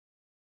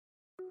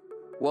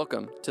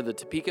Welcome to the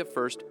Topeka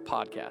First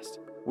podcast.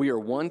 We are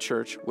one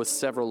church with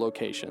several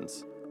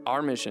locations.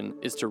 Our mission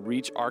is to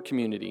reach our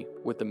community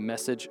with the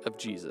message of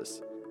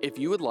Jesus. If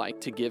you would like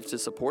to give to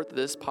support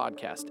this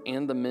podcast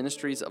and the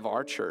ministries of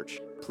our church,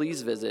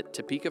 please visit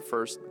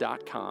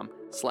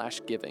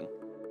topekafirst.com/giving.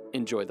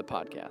 Enjoy the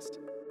podcast.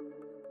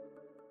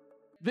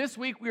 This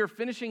week, we are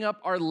finishing up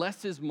our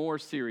Less is More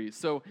series.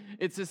 So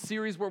it's a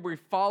series where we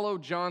follow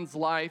John's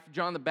life,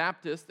 John the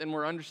Baptist, and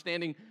we're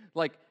understanding,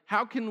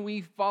 how can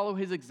we follow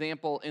his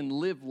example and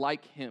live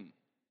like him?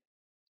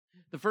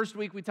 The first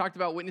week, we talked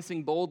about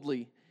witnessing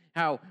boldly,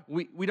 how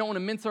we don't want to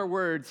mince our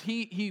words.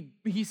 He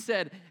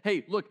said,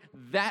 hey, look,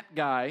 that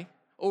guy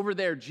over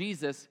there,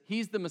 Jesus,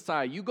 he's the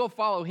Messiah. You go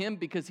follow him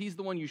because he's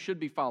the one you should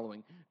be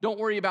following. Don't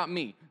worry about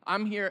me.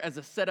 I'm here as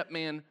a setup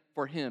man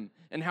for him.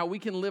 And how we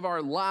can live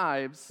our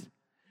lives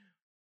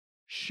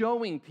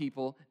showing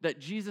people that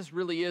Jesus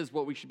really is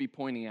what we should be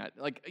pointing at.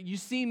 You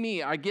see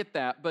me, I get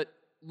that, but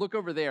look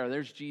over there,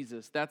 there's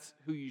Jesus. That's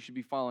who you should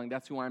be following.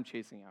 That's who I'm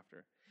chasing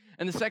after.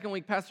 And the second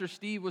week, Pastor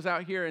Steve was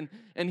out here,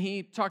 and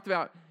he talked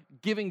about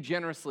giving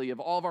generously of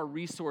all of our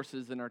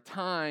resources and our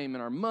time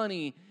and our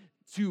money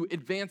to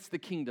advance the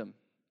kingdom.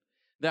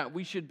 That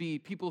we should be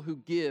people who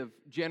give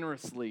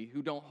generously,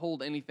 who don't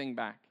hold anything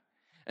back.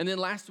 And then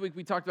last week,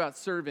 we talked about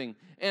serving.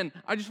 And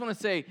I just want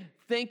to say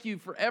thank you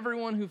for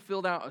everyone who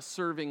filled out a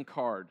serving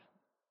card.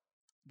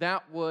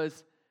 That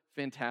was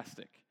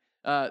fantastic.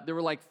 There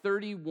were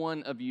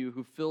 31 of you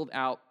who filled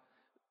out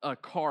a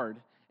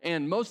card.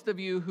 And most of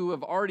you who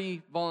have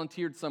already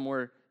volunteered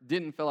somewhere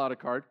didn't fill out a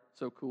card.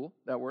 So cool,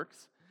 that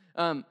works.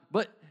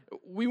 But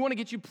we want to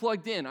get you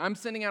plugged in. I'm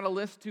sending out a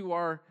list to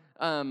our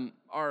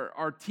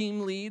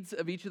team leads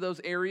of each of those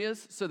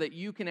areas so that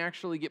you can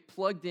actually get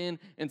plugged in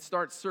and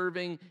start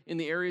serving in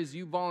the areas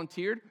you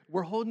volunteered.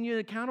 We're holding you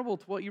accountable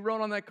to what you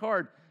wrote on that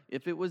card.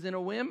 If it was in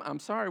a whim, I'm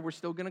sorry, we're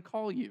still going to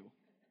call you.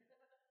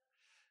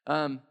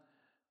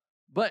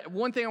 But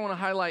one thing I want to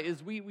highlight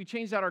is we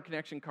changed out our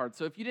connection card.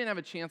 So if you didn't have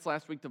a chance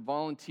last week to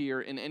volunteer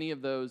in any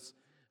of those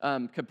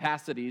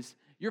capacities,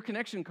 your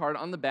connection card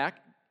on the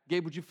back,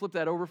 Gabe, would you flip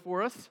that over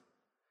for us?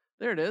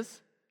 There it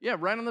is. Yeah,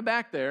 right on the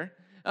back there.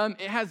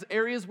 It has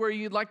areas where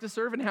you'd like to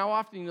serve and how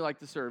often you'd like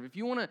to serve. If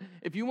you want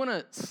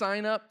to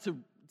sign up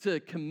to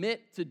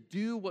commit to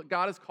do what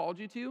God has called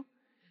you to,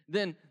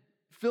 then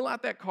fill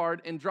out that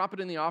card and drop it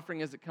in the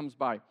offering as it comes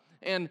by.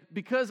 And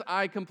because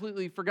I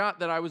completely forgot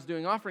that I was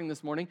doing offering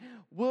this morning,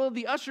 will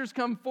the ushers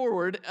come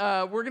forward?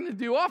 We're going to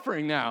do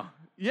offering now.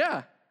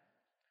 Yeah.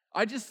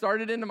 I just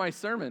started into my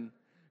sermon.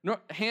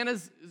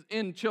 Hannah's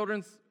in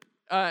children's,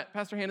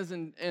 Pastor Hannah's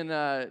in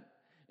the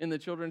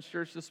children's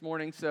church this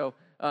morning, so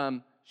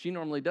she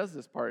normally does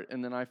this part,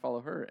 and then I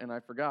follow her, and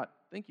I forgot.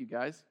 Thank you,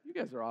 guys. You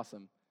guys are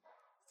awesome.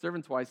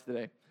 Serving twice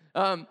today.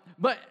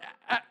 But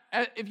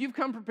if you've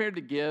come prepared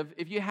to give,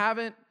 if you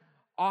haven't,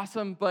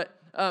 awesome, but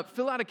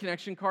fill out a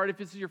connection card. If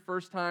this is your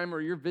first time or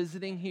you're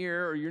visiting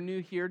here or you're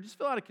new here, just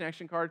fill out a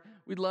connection card.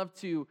 We'd love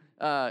to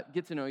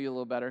get to know you a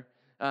little better.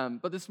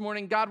 But this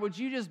morning, God, would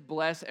you just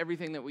bless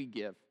everything that we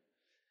give?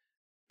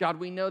 God,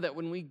 we know that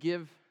when we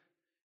give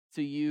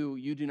to you,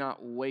 you do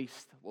not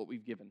waste what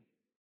we've given.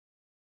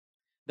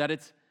 That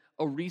it's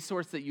a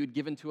resource that you had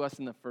given to us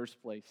in the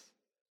first place.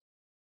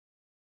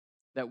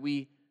 That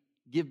we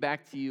give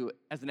back to you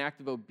as an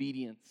act of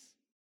obedience.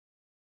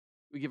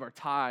 We give our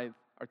tithe,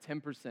 our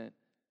 10%,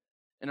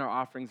 and our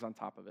offerings on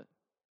top of it.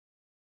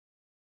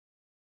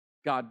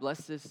 God,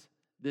 bless this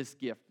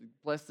gift,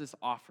 bless this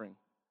offering,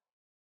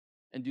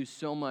 and do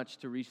so much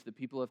to reach the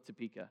people of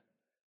Topeka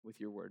with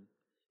your word.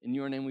 In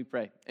your name we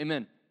pray,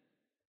 amen.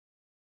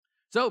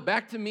 So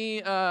back to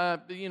me,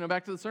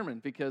 back to the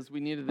sermon, because we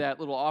needed that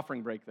little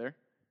offering break there.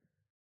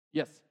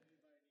 Yes?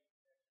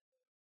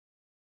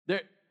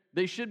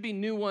 They should be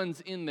new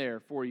ones in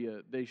there for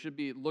you. They should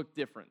look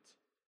different.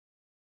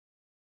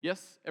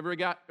 Yes?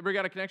 Everybody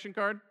got a connection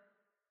card?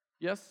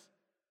 Yes?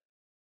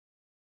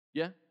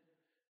 Yeah?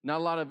 Not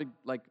a lot of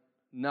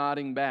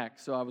nodding back.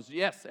 So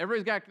yes,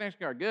 everybody's got a connection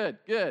card.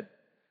 Good.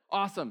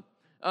 Awesome.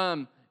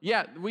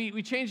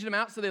 We changed them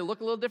out so they look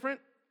a little different,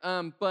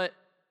 but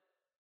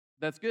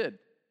that's good.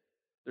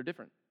 They're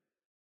different.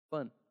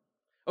 Fun.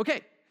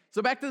 Okay,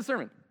 so back to the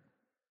sermon.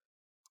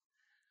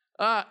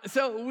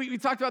 So we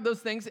talked about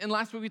those things, and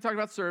last week we talked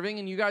about serving,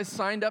 and you guys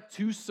signed up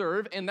to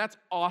serve, and that's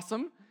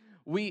awesome.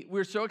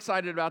 We're so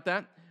excited about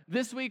that.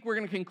 This week, we're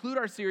going to conclude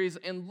our series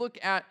and look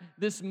at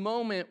this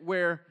moment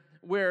where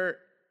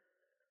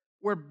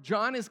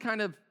John is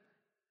kind of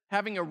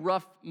having a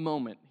rough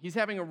moment. He's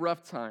having a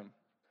rough time.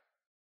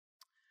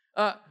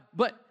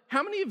 But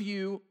how many of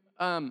you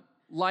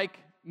like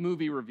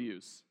movie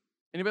reviews?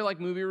 Anybody like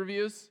movie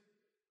reviews?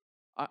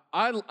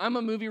 I'm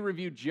a movie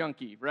review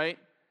junkie, right?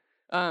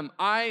 Have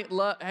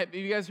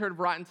you guys heard of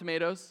Rotten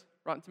Tomatoes?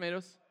 Rotten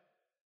Tomatoes?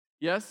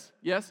 Yes?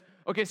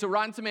 Okay, so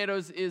Rotten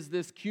Tomatoes is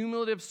this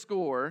cumulative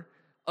score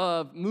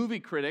of movie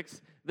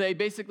critics. They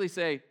basically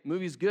say,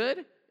 movie's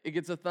good, it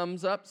gets a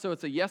thumbs up, so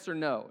it's a yes or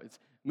no. It's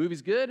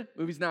movie's good,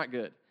 movie's not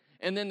good.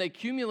 And then they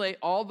accumulate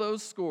all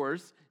those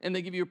scores, and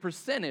they give you a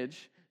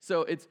percentage,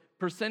 so it's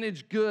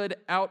percentage good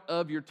out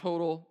of your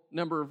total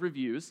number of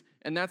reviews,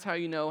 and that's how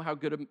you know how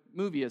good a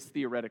movie is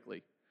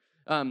theoretically.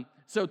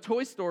 So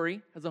Toy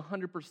Story has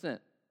 100%.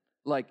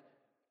 Like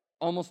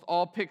almost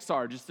all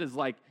Pixar just is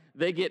like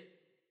they get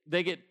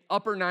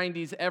upper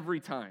 90s every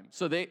time.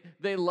 So they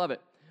love it.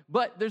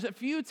 But there's a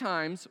few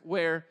times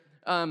where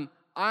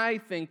I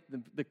think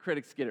the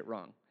critics get it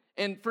wrong.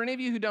 And for any of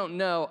you who don't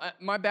know,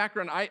 my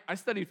background, I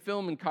studied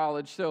film in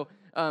college, so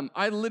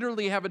I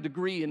literally have a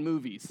degree in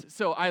movies.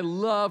 So I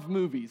love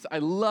movies. I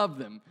love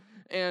them.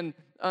 And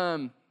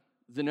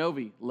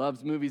Zenobi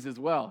loves movies as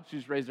well. She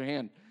just raised her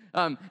hand.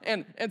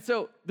 And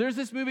so there's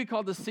this movie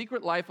called The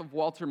Secret Life of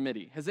Walter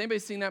Mitty. Has anybody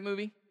seen that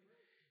movie?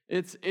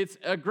 It's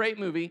a great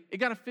movie. It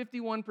got a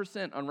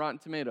 51% on Rotten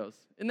Tomatoes.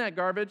 Isn't that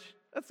garbage?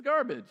 That's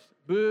garbage.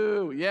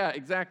 Boo. Yeah,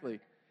 exactly.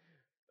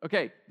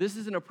 Okay, this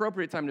is an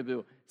appropriate time to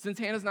boo. Since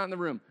Hannah's not in the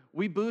room,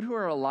 we booed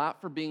her a lot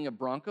for being a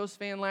Broncos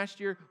fan last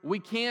year. We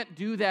can't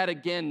do that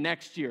again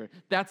next year.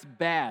 That's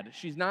bad.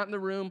 She's not in the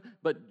room,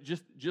 but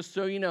just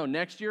so you know,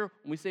 next year,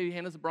 when we say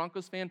Hannah's a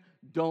Broncos fan,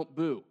 don't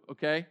boo,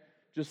 okay?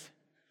 Just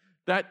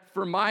that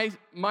for my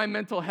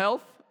mental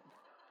health,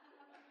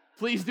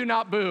 please do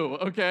not boo,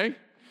 okay?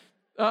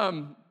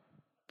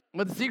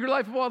 But The Secret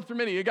Life of Walter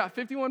Mitty, it got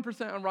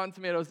 51% on Rotten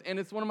Tomatoes, and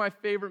it's it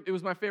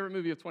was my favorite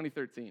movie of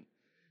 2013.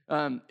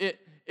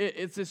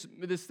 It's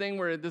this thing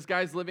where this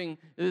guy's living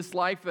this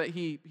life that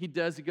he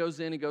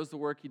goes to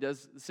work, he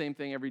does the same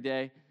thing every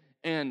day,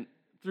 and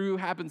through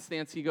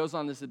happenstance, he goes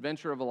on this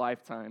adventure of a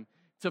lifetime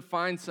to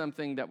find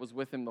something that was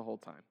with him the whole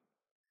time.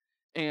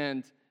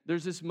 And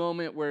there's this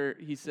moment where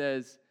he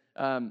says,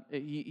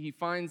 he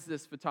finds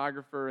this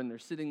photographer, and they're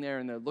sitting there,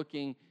 and they're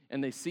looking,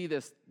 and they see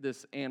this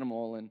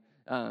animal, and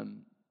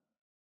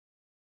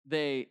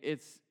they're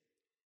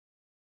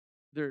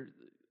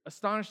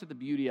astonished at the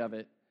beauty of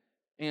it.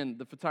 And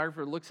the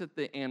photographer looks at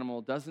the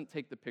animal, doesn't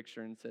take the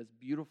picture, and says,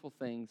 "Beautiful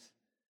things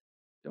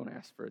don't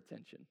ask for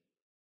attention."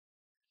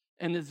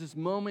 And there's this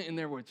moment in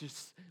there where it's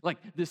just like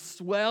this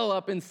swell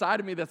up inside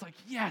of me that's like,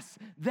 yes,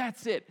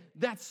 that's it.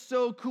 That's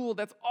so cool.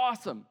 That's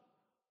awesome.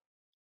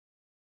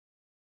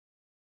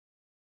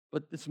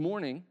 But this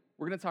morning,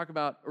 we're going to talk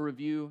about a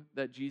review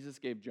that Jesus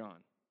gave John.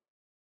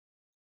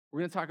 We're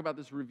going to talk about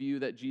this review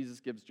that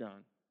Jesus gives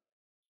John.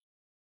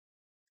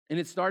 And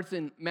it starts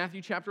in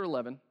Matthew chapter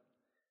 11.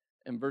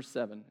 In verse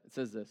 7, it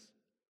says this: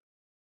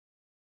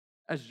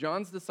 As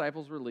John's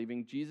disciples were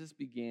leaving, Jesus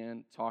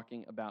began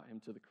talking about him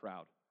to the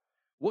crowd.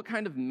 What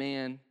kind of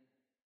man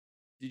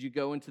did you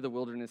go into the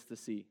wilderness to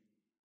see?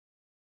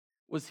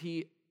 Was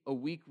he a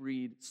weak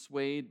reed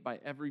swayed by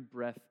every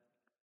breath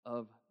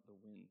of the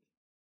wind?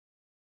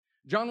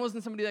 John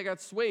wasn't somebody that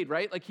got swayed,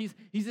 right? Like he's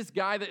this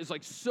guy that is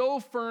like so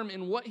firm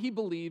in what he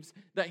believes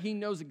that he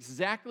knows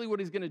exactly what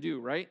he's going to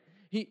do, right?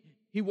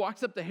 He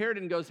walks up to Herod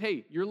and goes,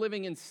 "Hey, you're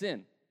living in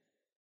sin."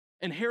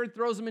 And Herod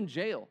throws him in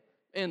jail.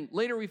 And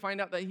later we find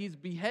out that he's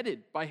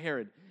beheaded by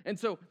Herod. And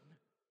so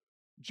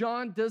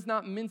John does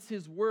not mince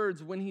his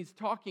words when he's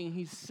talking.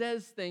 He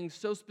says things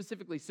so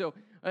specifically. So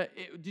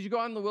did you go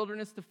out in the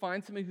wilderness to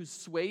find somebody who's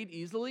swayed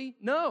easily?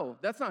 No,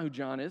 that's not who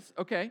John is.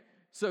 Okay,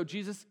 so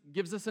Jesus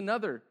gives us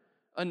another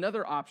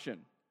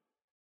option.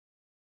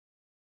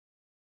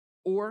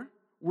 Or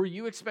were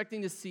you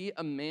expecting to see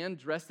a man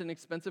dressed in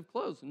expensive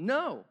clothes?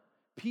 No,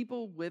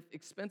 people with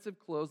expensive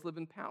clothes live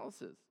in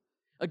palaces.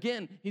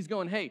 Again, he's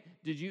going, hey,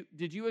 did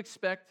you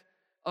expect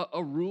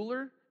a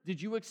ruler?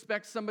 Did you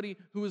expect somebody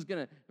who was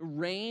going to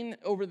reign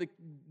over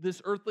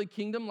this earthly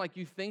kingdom like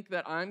you think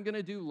that I'm going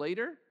to do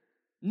later?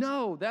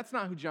 No, that's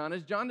not who John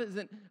is. John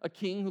isn't a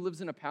king who lives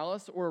in a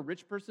palace or a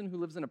rich person who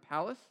lives in a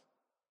palace.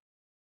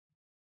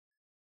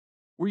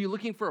 Were you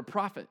looking for a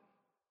prophet?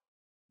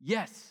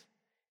 Yes,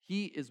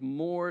 he is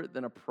more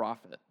than a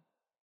prophet.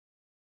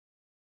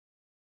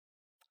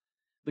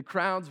 The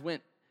crowds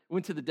went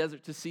to the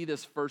desert to see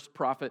this first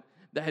prophet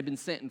that had been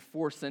sent in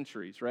 4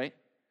 centuries, right?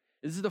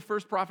 This is the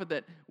first prophet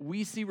that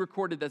we see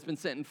recorded that's been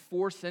sent in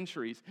 4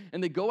 centuries.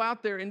 And they go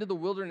out there into the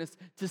wilderness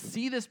to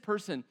see this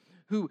person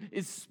who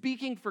is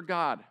speaking for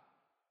God.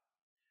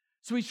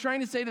 So he's trying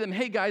to say to them,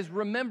 hey guys,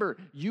 remember,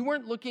 you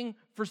weren't looking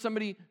for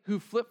somebody who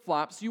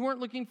flip-flops. You weren't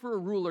looking for a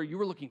ruler. You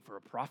were looking for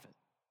a prophet.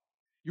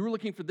 You were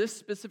looking for this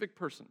specific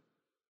person.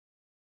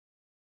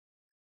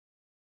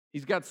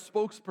 He's God's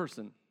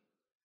spokesperson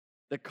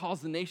that calls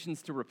the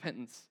nations to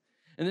repentance.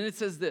 And then it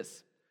says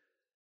this: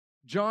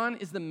 John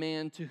is the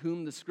man to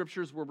whom the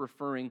scriptures were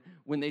referring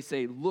when they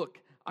say,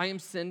 look, I am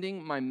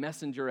sending my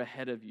messenger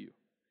ahead of you,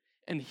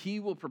 and he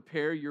will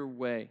prepare your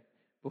way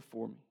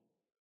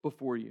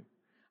before you.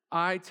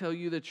 I tell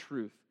you the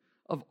truth,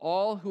 of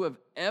all who have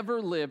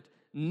ever lived,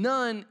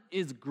 none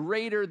is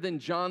greater than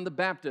John the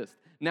Baptist.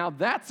 Now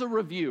that's a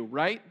review,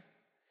 right?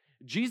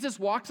 Jesus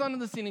walks onto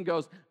the scene and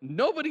goes,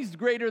 nobody's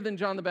greater than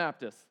John the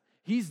Baptist.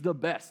 He's the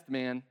best,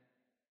 man.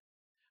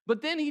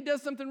 But then he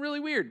does something really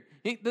weird.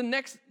 The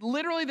next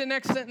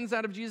sentence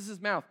out of Jesus'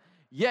 mouth,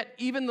 yet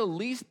even the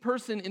least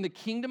person in the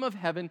kingdom of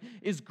heaven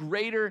is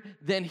greater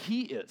than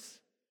he is.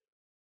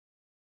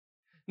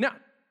 Now,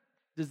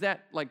 does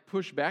that like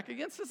push back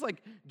against us?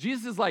 Like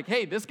Jesus is like,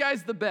 hey, this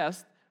guy's the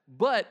best,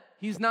 but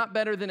he's not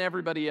better than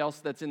everybody else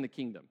that's in the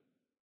kingdom.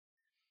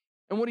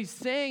 And what he's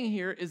saying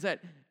here is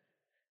that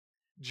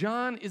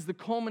John is the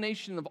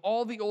culmination of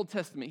all the Old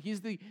Testament.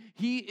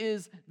 He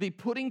is the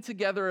putting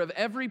together of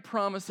every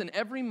promise and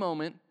every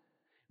moment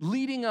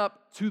leading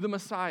up to the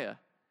Messiah.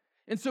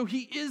 And so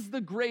he is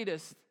the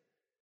greatest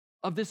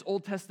of this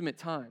Old Testament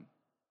time.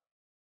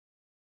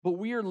 But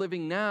we are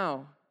living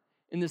now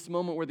in this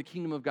moment where the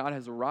kingdom of God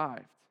has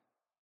arrived.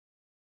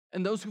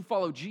 And those who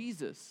follow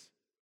Jesus,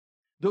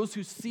 those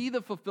who see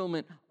the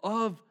fulfillment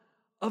of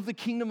the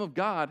kingdom of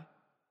God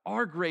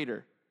are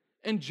greater.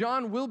 And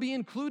John will be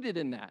included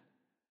in that.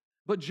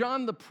 But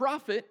John the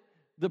prophet,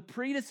 the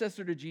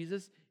predecessor to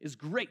Jesus, is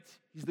great.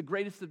 He's the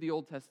greatest of the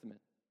Old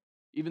Testament,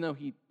 even though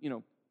he,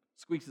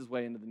 squeaks his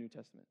way into the New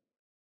Testament.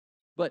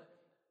 But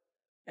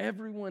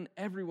everyone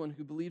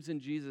who believes in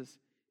Jesus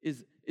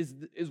is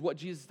what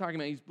Jesus is talking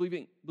about. He's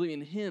believing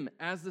in him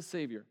as the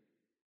Savior.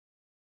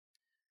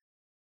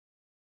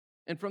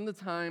 And from the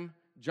time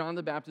John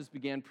the Baptist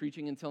began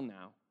preaching until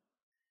now,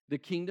 the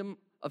kingdom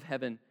of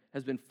heaven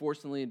has been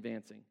forcibly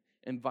advancing,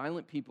 and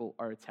violent people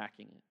are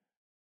attacking it.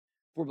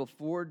 For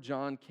before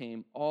John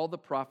came, all the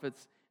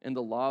prophets and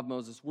the law of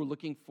Moses were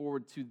looking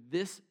forward to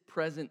this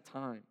present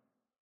time.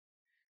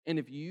 And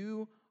if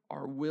you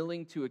are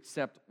willing to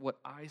accept what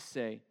I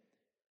say,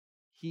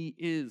 he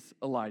is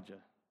Elijah,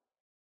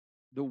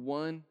 the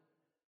one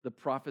the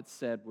prophets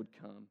said would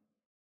come.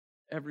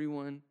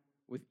 Everyone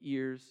with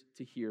ears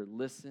to hear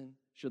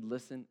should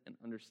listen and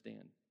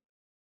understand.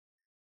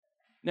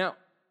 Now,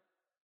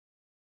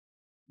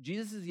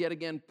 Jesus is yet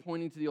again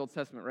pointing to the Old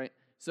Testament, right?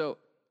 So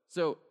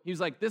he was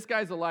like, this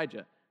guy's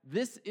Elijah.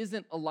 This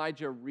isn't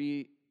Elijah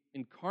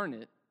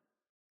reincarnate.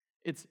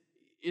 It's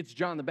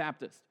John the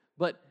Baptist.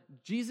 But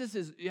Jesus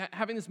is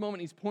having this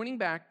moment. He's pointing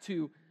back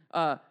to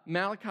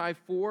Malachi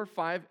 4,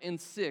 5, and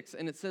 6.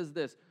 And it says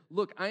this,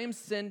 look, I am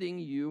sending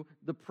you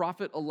the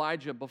prophet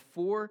Elijah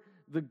before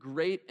the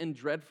great and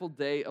dreadful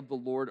day of the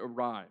Lord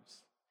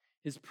arrives.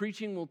 His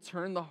preaching will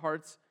turn the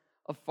hearts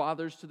of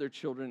fathers to their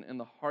children and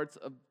the hearts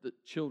of the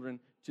children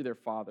to their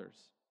fathers.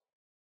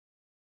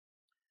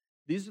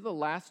 These are the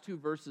last two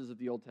verses of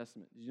the Old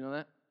Testament. Did you know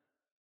that?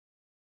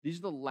 These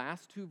are the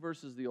last two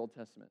verses of the Old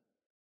Testament.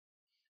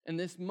 In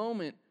this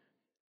moment,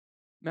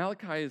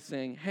 Malachi is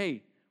saying,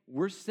 hey,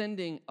 we're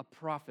sending a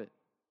prophet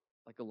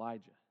like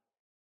Elijah.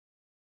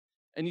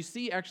 And you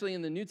see, actually,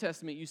 in the New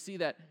Testament, you see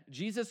that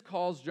Jesus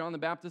calls John the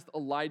Baptist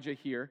Elijah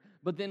here,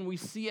 but then we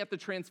see at the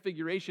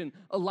Transfiguration,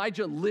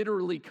 Elijah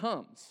literally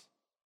comes.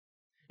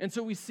 And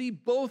so we see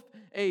both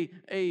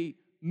a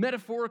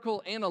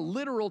metaphorical and a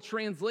literal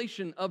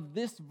translation of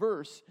this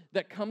verse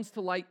that comes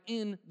to light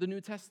in the New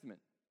Testament.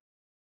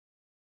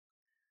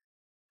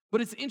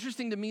 But it's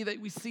interesting to me that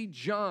we see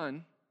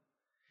John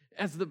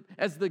as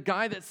the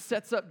guy that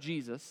sets up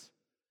Jesus,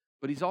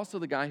 but he's also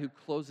the guy who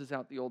closes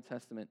out the Old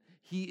Testament.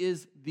 He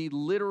is the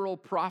literal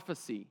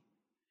prophecy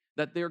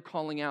that they're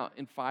calling out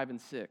in 5 and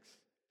 6,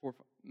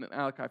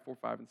 Malachi 4,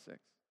 5, and 6.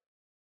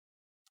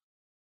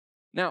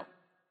 Now,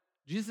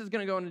 Jesus is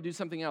going to go on to do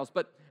something else,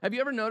 but have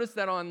you ever noticed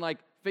that on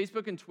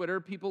Facebook and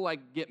Twitter, people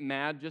get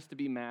mad just to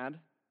be mad,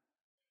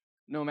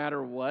 no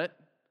matter what?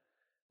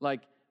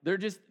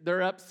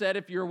 They're upset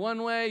if you're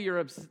one way,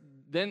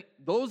 then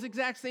those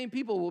exact same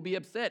people will be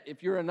upset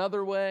if you're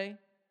another way.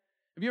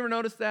 Have you ever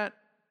noticed that?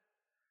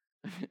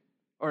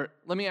 Or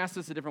let me ask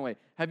this a different way.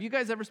 Have you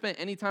guys ever spent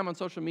any time on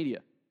social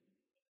media?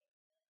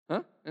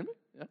 Huh? Anybody?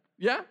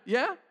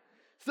 Yeah?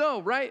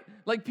 So, right?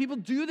 People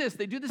do this.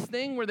 They do this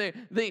thing where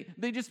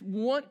they just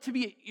want to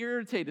be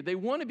irritated. They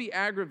want to be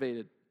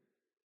aggravated.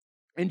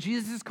 And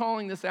Jesus is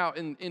calling this out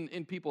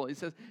in people. He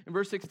says in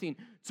verse 16,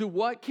 to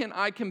what can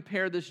I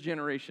compare this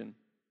generation?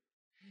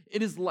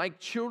 It is like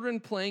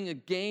children playing a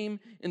game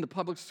in the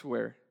public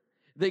square.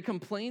 They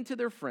complain to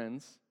their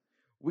friends,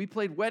 we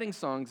played wedding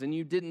songs and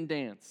you didn't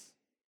dance.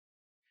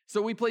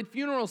 So we played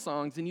funeral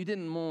songs and you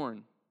didn't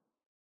mourn.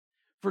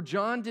 For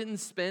John didn't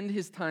spend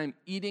his time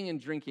eating and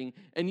drinking,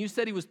 and you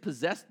said he was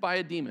possessed by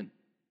a demon.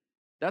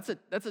 That's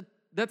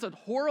a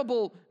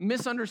horrible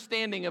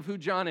misunderstanding of who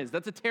John is.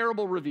 That's a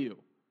terrible review.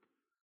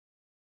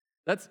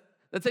 That's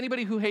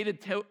anybody who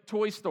hated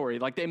Toy Story.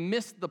 They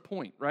missed the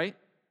point, right?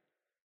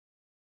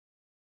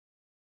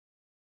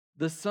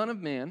 The Son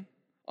of Man,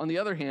 on the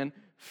other hand,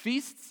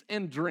 feasts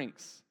and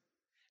drinks.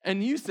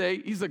 And you say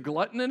he's a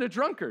glutton and a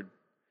drunkard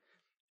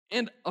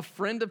and a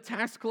friend of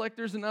tax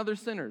collectors and other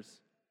sinners.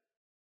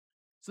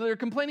 So they're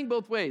complaining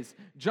both ways.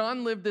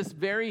 John lived this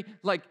very,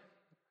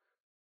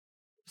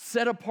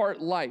 set-apart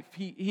life.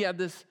 He had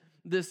this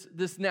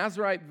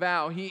Nazirite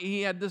vow.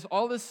 He had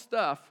all this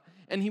stuff,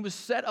 and he was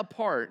set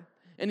apart,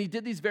 and he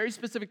did these very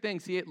specific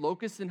things. He ate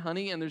locusts and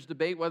honey, and there's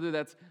debate whether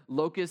that's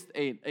locust,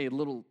 a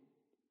little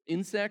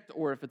insect,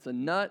 or if it's a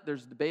nut.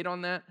 There's debate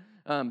on that.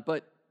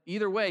 But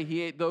either way,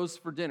 he ate those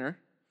for dinner.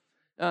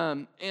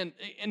 And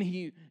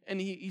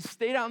he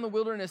stayed out in the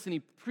wilderness, and he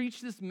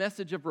preached this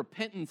message of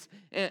repentance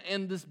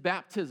and this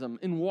baptism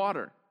in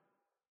water.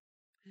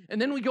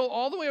 And then we go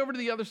all the way over to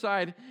the other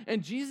side,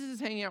 and Jesus is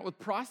hanging out with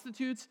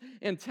prostitutes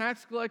and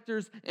tax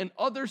collectors and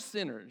other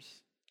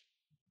sinners.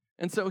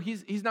 And so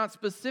he's not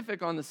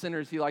specific on the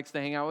sinners he likes to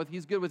hang out with.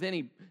 He's good with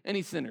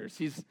any sinners.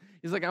 He's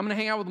like, I'm going to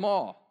hang out with them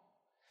all.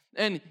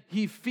 And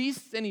he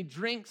feasts and he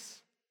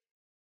drinks.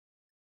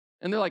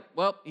 And they're like,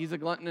 well, he's a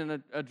glutton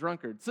and a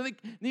drunkard. So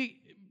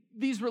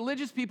these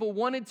religious people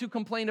wanted to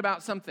complain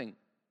about something.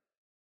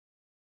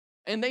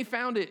 And they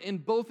found it in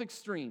both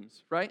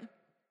extremes, right?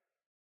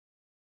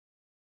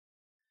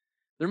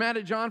 They're mad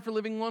at John for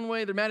living one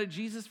way. They're mad at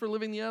Jesus for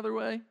living the other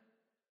way.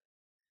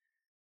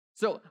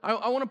 So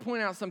I want to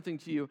point out something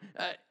to you.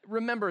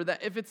 Remember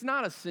that if it's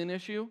not a sin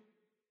issue,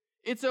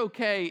 it's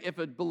okay if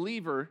a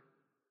believer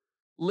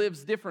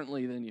lives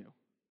differently than you.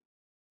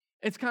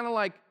 It's kind of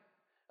like,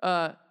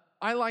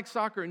 I like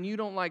soccer and you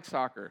don't like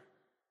soccer.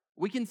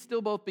 We can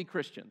still both be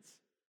Christians,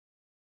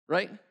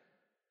 right?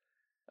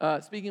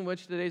 Speaking of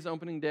which, today's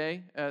opening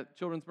day at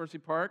Children's Mercy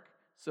Park,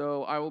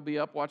 so I will be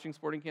up watching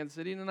Sporting Kansas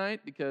City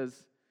tonight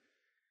because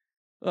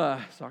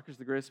soccer's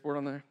the greatest sport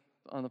on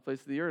the face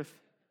of the earth.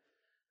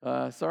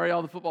 Sorry,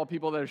 all the football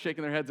people that are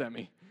shaking their heads at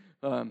me.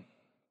 But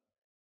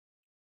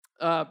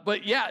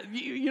yeah,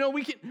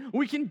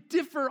 we can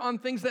differ on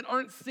things that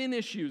aren't sin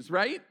issues,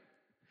 right?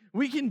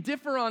 We can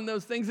differ on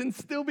those things and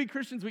still be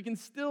Christians. We can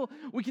still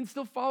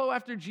follow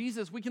after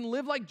Jesus. We can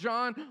live like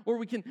John, or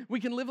we can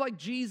live like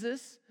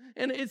Jesus,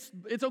 and it's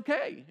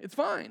okay. It's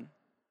fine.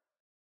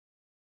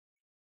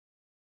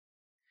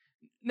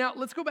 Now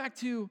let's go back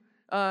to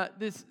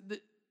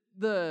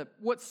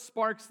what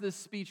sparks this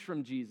speech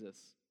from Jesus.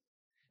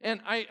 And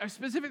I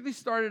specifically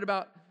started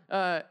about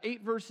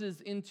 8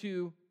 verses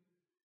into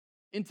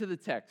the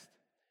text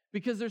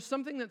because there's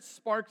something that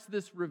sparks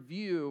this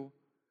review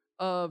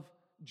of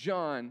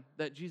John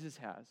that Jesus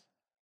has.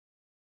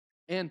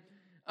 And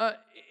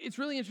it's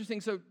really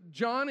interesting. So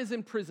John is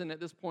in prison at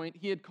this point.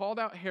 He had called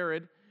out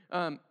Herod.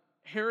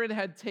 Herod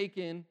had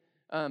taken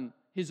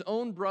his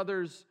own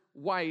brother's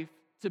wife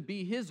to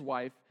be his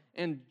wife,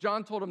 and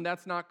John told him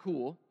that's not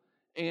cool.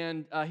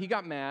 And he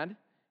got mad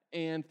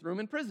and threw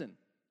him in prison.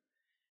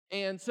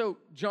 And so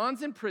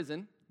John's in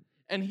prison,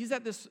 and he's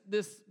at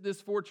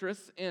this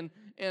fortress, and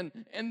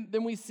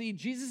then we see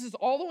Jesus is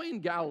all the way in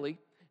Galilee,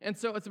 and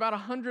so it's about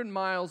 100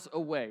 miles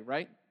away,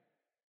 right?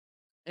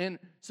 And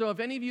so if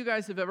any of you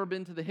guys have ever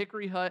been to the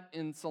Hickory Hut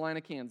in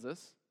Salina,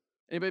 Kansas,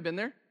 anybody been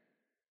there?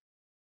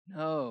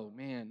 No,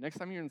 man. Next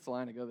time you're in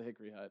Salina, go to the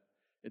Hickory Hut.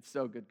 It's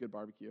so good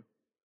barbecue.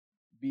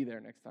 Be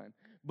there next time.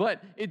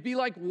 But it'd be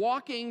like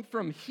walking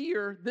from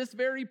here, this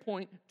very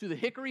point, to the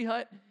Hickory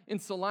Hut in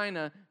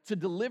Salina to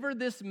deliver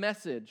this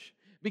message,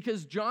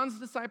 because John's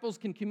disciples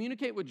can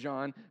communicate with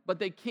John, but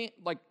they can't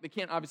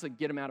obviously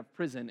get him out of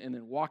prison and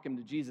then walk him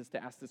to Jesus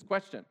to ask this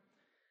question.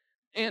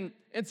 And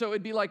so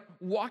it'd be like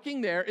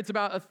walking there. It's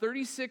about a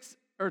 36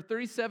 or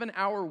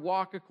 37-hour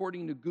walk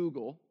according to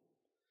Google,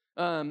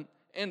 and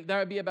that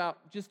would be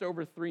about just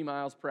over 3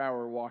 miles per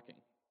hour walking.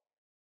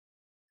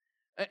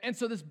 And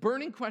so this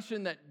burning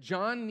question that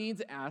John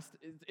needs asked,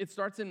 it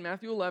starts in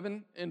Matthew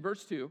 11 in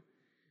verse 2,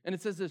 and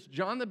it says this: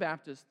 John the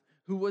Baptist,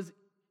 who was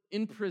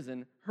in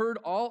prison, heard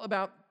all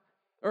about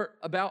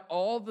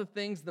all the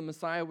things the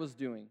Messiah was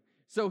doing.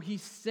 So he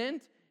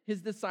sent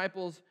his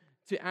disciples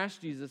to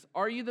ask Jesus,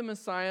 "Are you the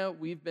Messiah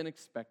we've been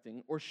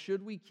expecting, or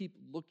should we keep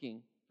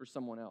looking for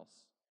someone else?"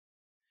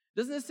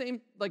 Doesn't this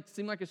seem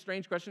like a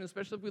strange question,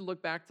 especially if we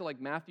look back to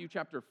Matthew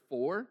chapter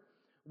 4,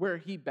 where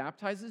he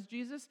baptizes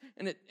Jesus?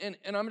 And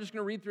I'm just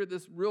going to read through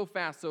this real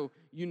fast so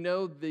you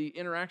know the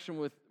interaction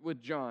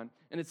with John.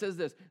 And it says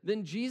this: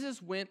 Then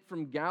Jesus went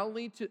from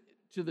Galilee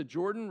to the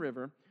Jordan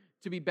River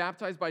to be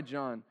baptized by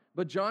John.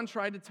 But John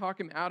tried to talk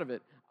him out of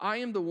it. "I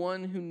am the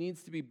one who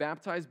needs to be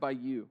baptized by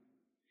you,"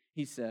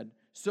 he said.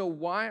 "So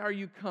why are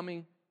you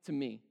coming to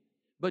me?"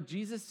 But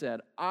Jesus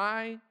said,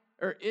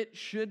 "It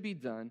should be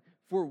done,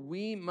 for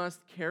we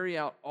must carry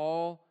out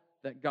all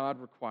that God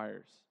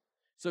requires."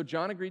 So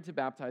John agreed to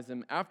baptize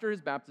him. After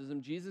his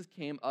baptism, Jesus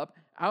came up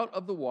out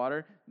of the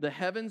water. The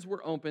heavens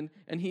were opened,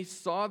 and he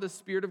saw the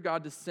Spirit of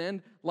God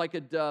descend like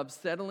a dove,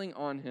 settling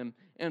on him.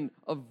 And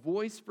a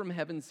voice from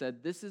heaven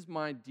said, "This is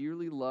my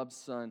dearly loved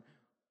Son,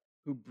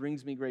 who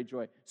brings me great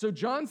joy." So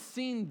John's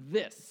seen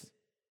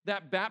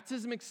that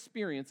baptism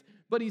experience,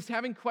 but he's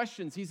having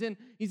questions. He's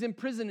in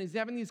prison. He's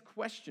having these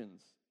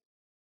questions.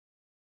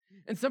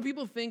 And some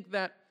people think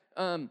that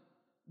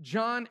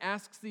John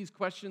asks these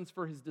questions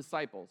for his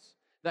disciples,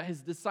 that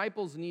his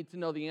disciples need to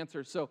know the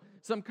answer. So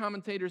some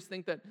commentators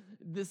think that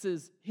this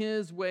is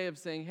his way of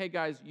saying, "Hey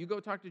guys, you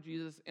go talk to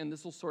Jesus and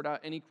this will sort out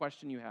any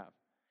question you have."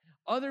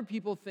 Other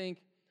people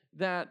think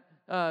that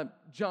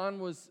John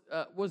was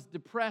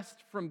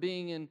depressed from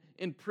being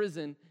in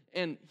prison,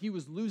 and he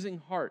was losing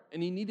heart,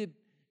 and he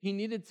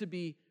needed to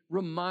be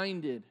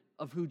reminded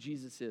of who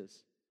Jesus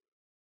is.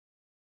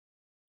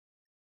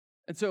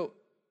 And so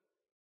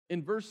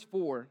in verse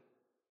 4,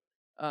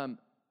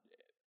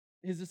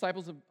 his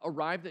disciples have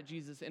arrived at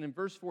Jesus, and in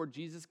verse 4,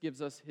 Jesus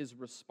gives us his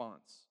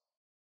response.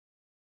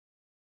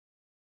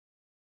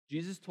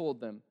 Jesus told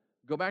them,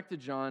 "Go back to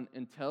John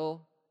and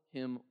tell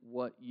him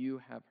what you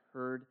have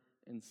heard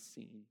and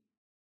seen.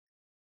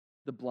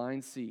 The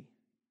blind see,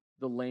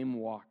 the lame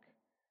walk,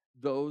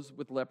 those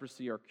with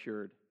leprosy are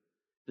cured,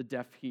 the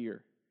deaf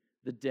hear,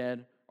 the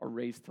dead are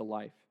raised to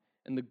life,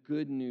 and the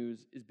good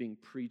news is being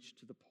preached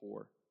to the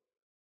poor.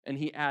 And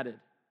he added,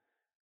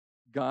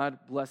 God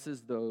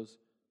blesses those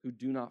who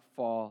do not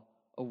fall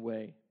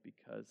away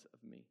because of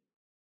me.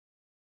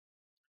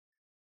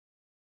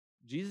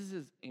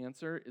 Jesus'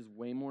 answer is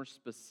way more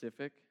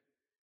specific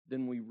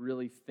than we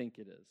really think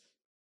it is.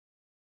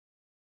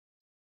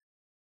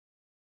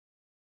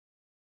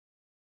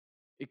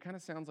 It kind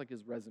of sounds like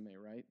his resume,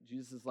 right?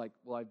 Jesus is like,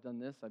 well, I've done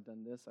this, I've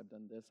done this, I've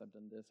done this, I've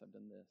done this, I've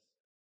done this.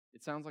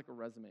 It sounds like a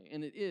resume,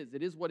 and it is.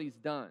 It is what he's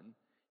done.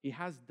 He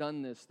has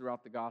done this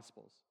throughout the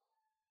Gospels.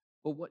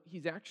 But what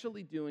he's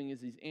actually doing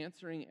is he's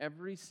answering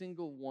every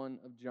single one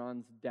of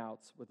John's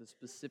doubts with a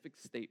specific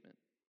statement.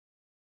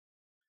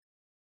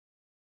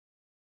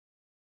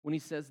 When he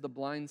says the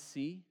blind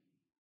see,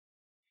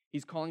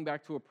 he's calling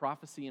back to a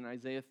prophecy in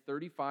Isaiah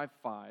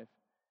 35:5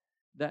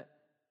 that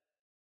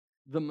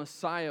the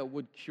Messiah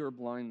would cure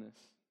blindness.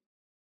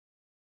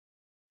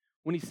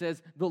 When he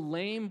says the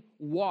lame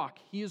walk,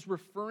 he is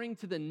referring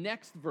to the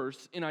next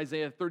verse in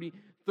Isaiah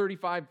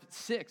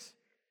 35:6.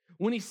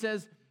 When he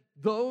says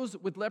those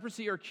with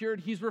leprosy are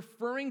cured, he's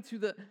referring to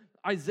the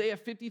Isaiah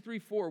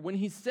 53:4. When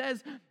he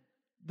says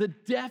the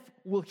deaf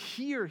will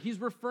hear, he's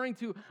referring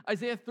to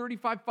Isaiah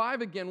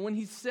 35:5 again. When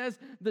he says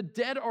the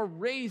dead are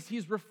raised,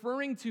 he's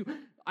referring to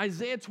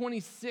Isaiah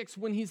 26.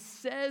 When he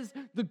says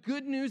the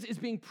good news is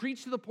being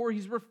preached to the poor,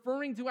 he's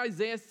referring to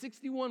Isaiah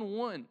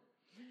 61:1.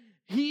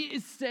 He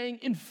is saying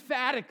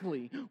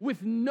emphatically,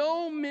 with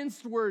no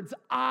minced words,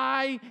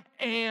 I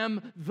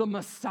am the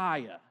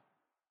Messiah.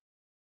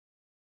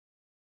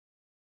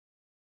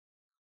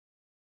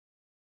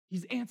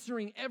 He's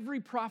answering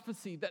every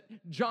prophecy that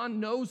John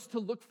knows to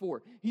look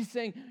for. He's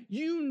saying,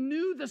 you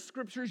knew the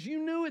scriptures. You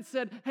knew it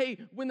said, hey,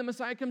 when the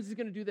Messiah comes, he's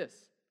going to do this.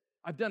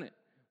 I've done it.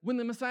 When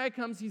the Messiah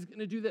comes, he's going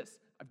to do this.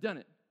 I've done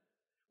it.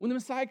 When the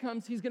Messiah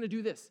comes, he's going to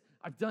do this.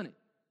 I've done it.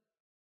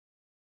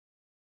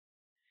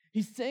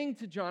 He's saying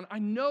to John, I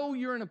know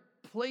you're in a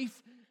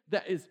place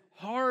that is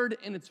hard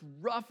and it's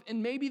rough,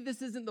 and maybe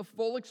this isn't the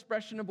full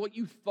expression of what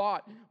you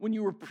thought when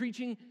you were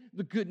preaching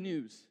the good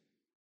news.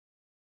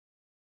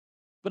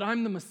 But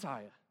I'm the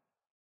Messiah.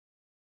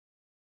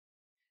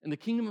 And the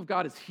kingdom of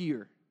God is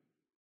here.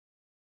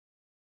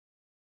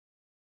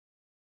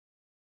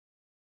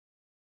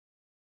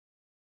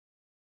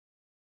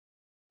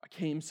 I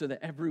came so that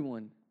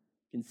everyone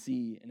can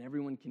see and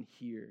everyone can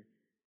hear.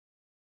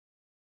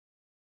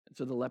 And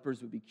so the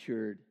lepers would be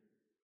cured,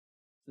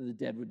 so the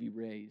dead would be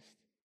raised,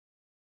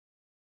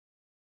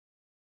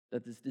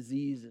 that this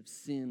disease of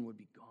sin would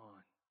be gone.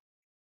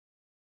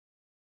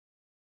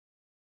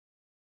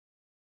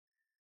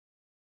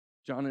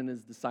 John and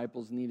his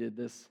disciples needed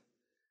this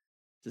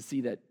to see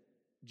that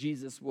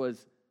Jesus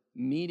was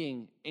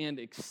meeting and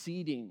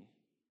exceeding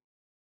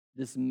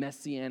this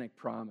messianic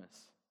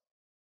promise,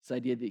 this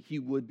idea that he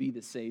would be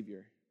the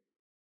Savior.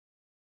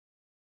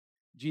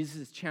 Jesus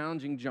is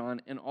challenging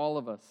John and all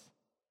of us.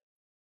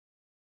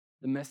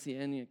 The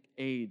messianic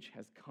age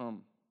has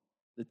come.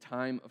 The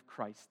time of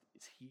Christ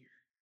is here.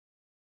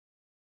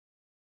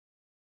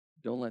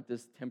 Don't let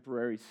this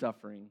temporary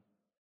suffering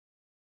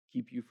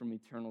keep you from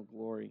eternal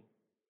glory.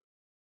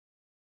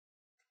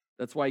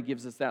 That's why he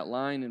gives us that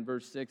line in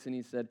verse 6, and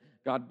he said,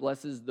 God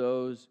blesses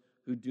those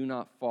who do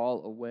not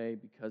fall away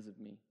because of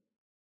me.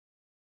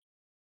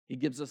 He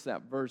gives us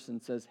that verse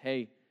and says,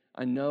 hey,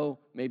 I know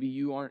maybe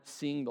you aren't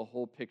seeing the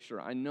whole picture.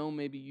 I know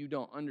maybe you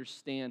don't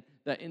understand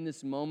that in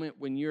this moment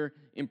when you're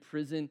in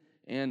prison,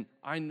 and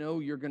I know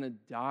you're going to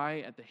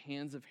die at the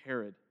hands of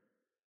Herod.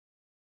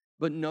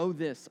 But know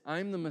this,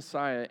 I'm the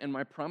Messiah, and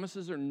my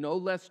promises are no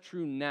less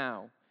true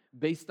now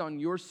based on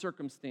your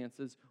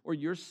circumstances or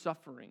your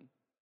suffering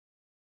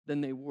than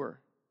they were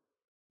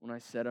when I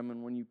said them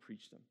and when you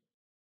preached them.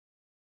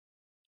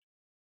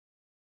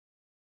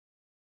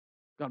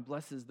 God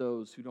blesses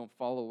those who don't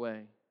fall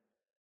away,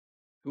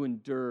 who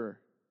endure,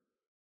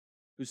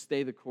 who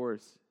stay the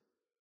course.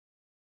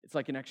 It's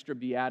like an extra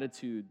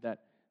beatitude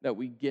that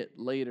we get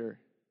later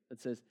that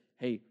says,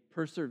 hey,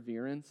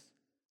 perseverance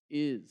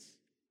is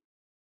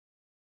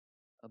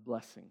a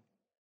blessing.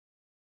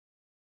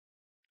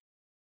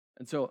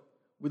 And so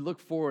we look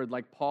forward,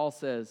 like Paul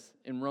says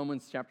in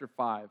Romans chapter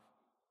 5.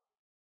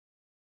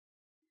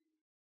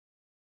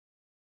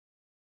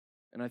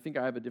 And I think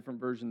I have a different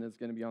version that's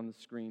going to be on the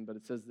screen, but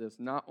it says this,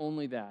 not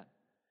only that,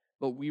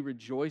 but we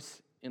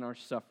rejoice in our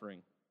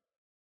suffering,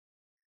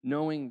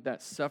 knowing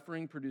that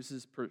suffering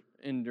produces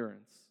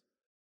endurance,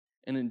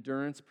 and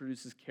endurance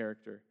produces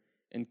character,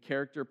 and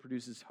character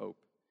produces hope,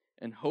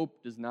 and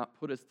hope does not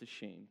put us to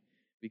shame,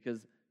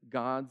 because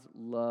God's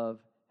love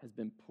has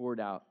been poured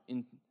out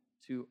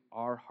into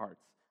our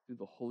hearts through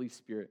the Holy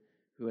Spirit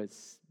who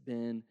has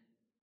been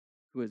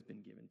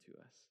given to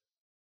us.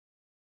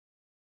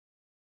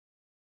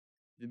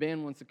 The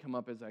band wants to come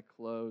up as I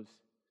close.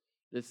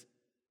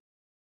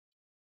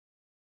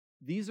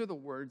 These are the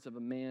words of a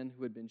man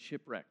who had been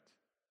shipwrecked.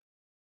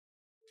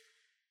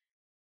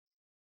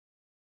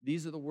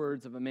 These are the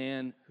words of a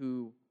man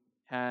who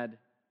had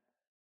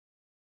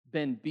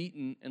been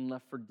beaten and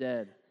left for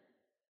dead.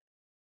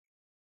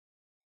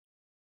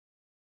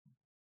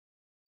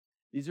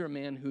 These are a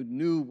man who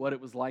knew what it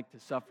was like to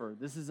suffer.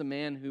 This is a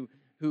man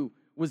who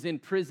was in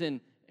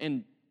prison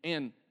and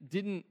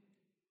didn't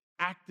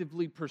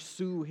actively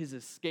pursue his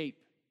escape,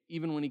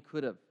 even when he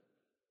could have.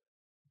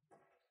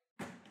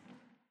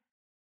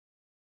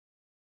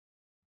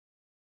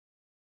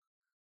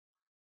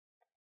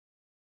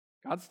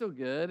 God's still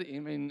good. I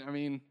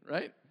mean,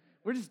 right?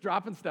 We're just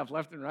dropping stuff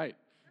left and right.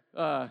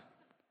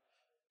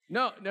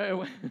 No,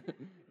 it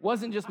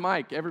wasn't just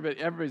Mike.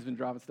 Everybody's been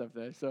dropping stuff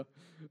there. So,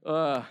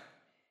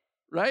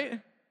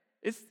 right?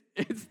 It's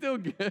still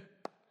good.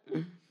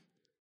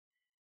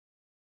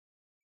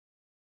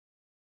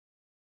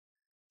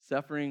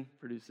 Suffering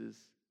produces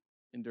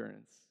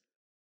endurance.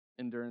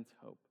 Endurance,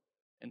 hope.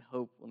 And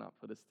hope will not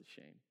put us to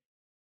shame.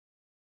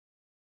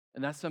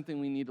 And that's something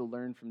we need to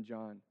learn from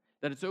John.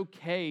 That it's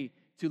okay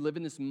to live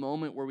in this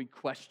moment where we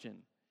question.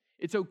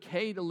 It's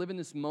okay to live in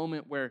this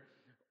moment where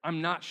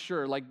I'm not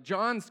sure. Like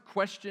John's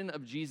question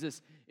of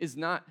Jesus is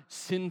not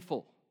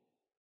sinful.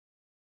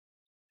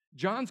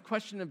 John's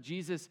question of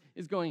Jesus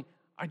is going,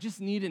 I just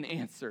need an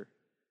answer.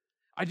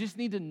 I just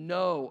need to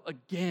know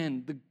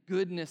again the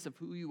goodness of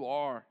who you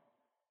are.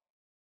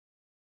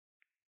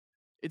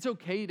 It's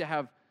okay to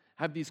have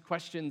these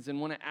questions and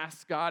want to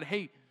ask God,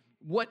 hey,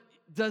 what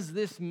does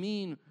this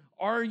mean?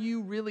 Are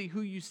you really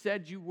who you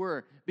said you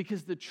were?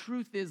 Because the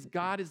truth is,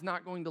 God is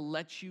not going to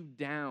let you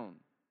down.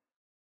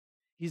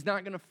 He's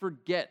not going to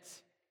forget.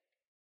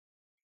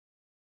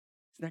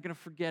 He's not going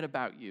to forget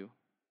about you.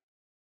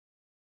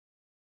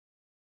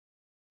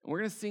 And we're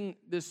going to sing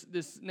this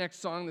next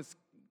song.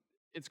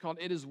 It's called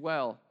 "It Is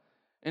Well,"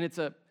 and it's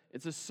a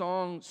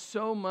song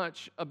so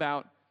much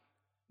about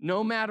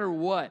no matter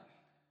what,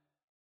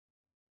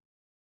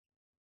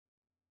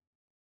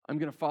 I'm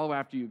going to follow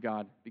after you,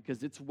 God,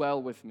 because it's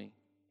well with me.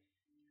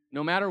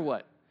 No matter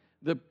what.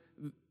 This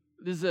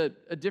is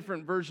a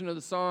different version of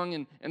the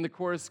song, and the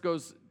chorus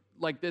goes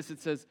like this. It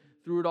says,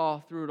 through it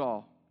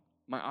all,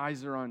 my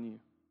eyes are on you.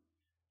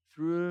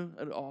 Through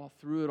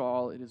it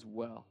all, it is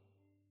well.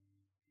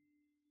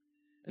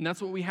 And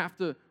that's what we have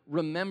to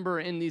remember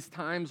in these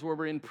times where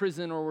we're in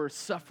prison or we're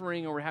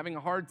suffering or we're having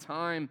a hard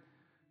time,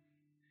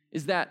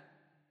 is that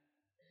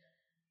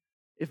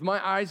if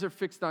my eyes are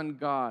fixed on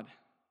God,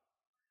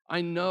 I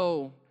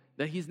know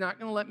that He's not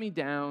going to let me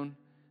down,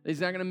 that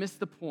He's not going to miss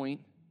the point.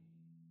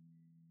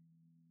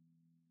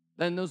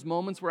 Then those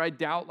moments where I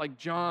doubt, like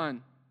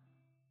John,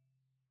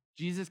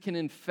 Jesus can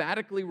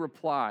emphatically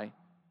reply,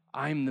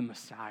 I'm the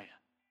Messiah.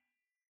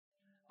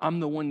 I'm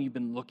the one you've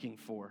been looking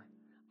for.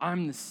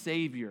 I'm the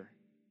Savior.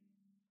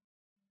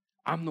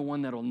 I'm the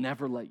one that'll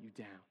never let you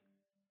down.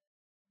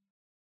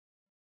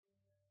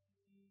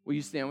 Will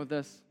you stand with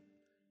us?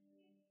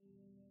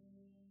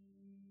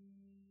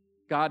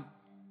 God,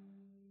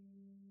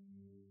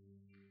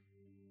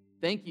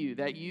 thank you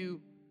that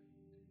you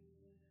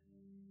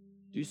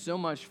do so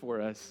much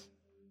for us.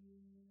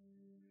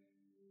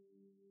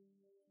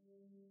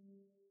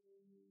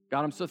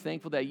 God, I'm so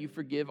thankful that you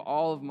forgive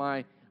all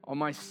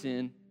my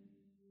sin.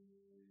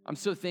 I'm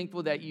so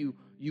thankful that you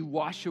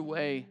wash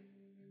away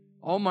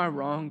all my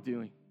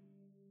wrongdoing.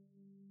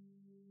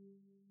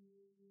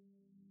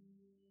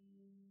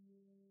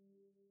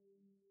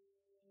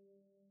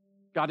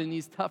 God, in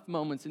these tough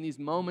moments, in these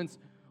moments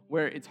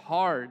where it's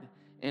hard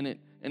and it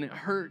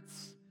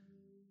hurts,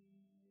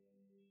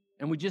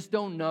 and we just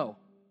don't know,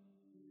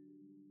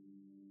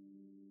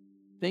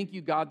 thank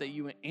you, God, that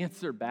you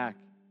answer back.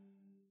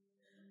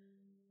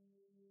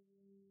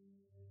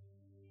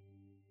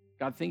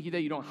 God, thank you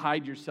that you don't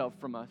hide yourself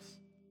from us.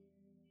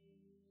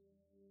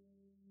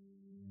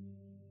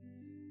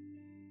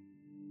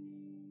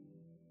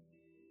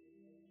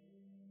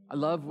 I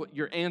love what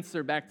your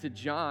answer back to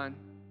John,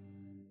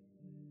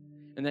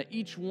 and that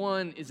each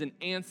one is an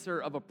answer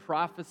of a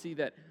prophecy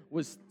that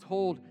was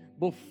told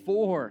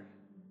before.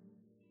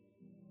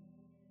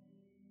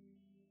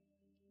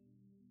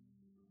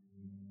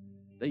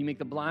 That you make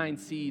the blind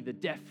see, the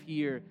deaf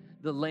hear,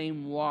 the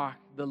lame walk,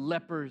 the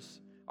lepers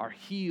are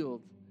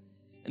healed,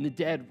 and the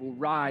dead will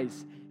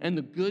rise, and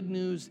the good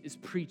news is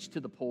preached to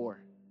the poor.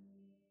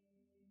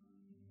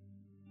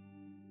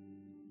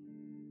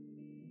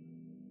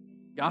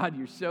 God,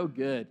 you're so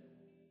good.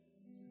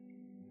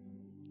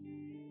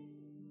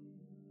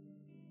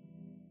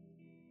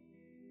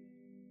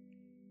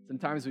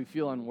 Sometimes we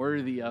feel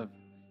unworthy of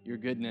your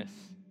goodness.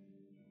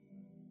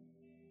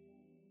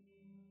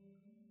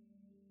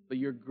 But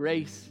your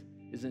grace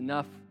is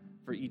enough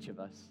for each of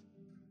us.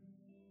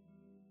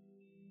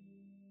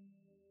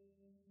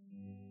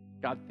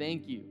 God,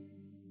 thank you.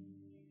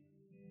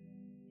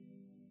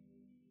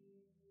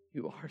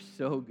 You are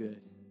so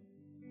good.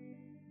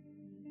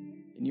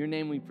 In your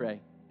name we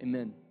pray.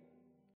 Amen.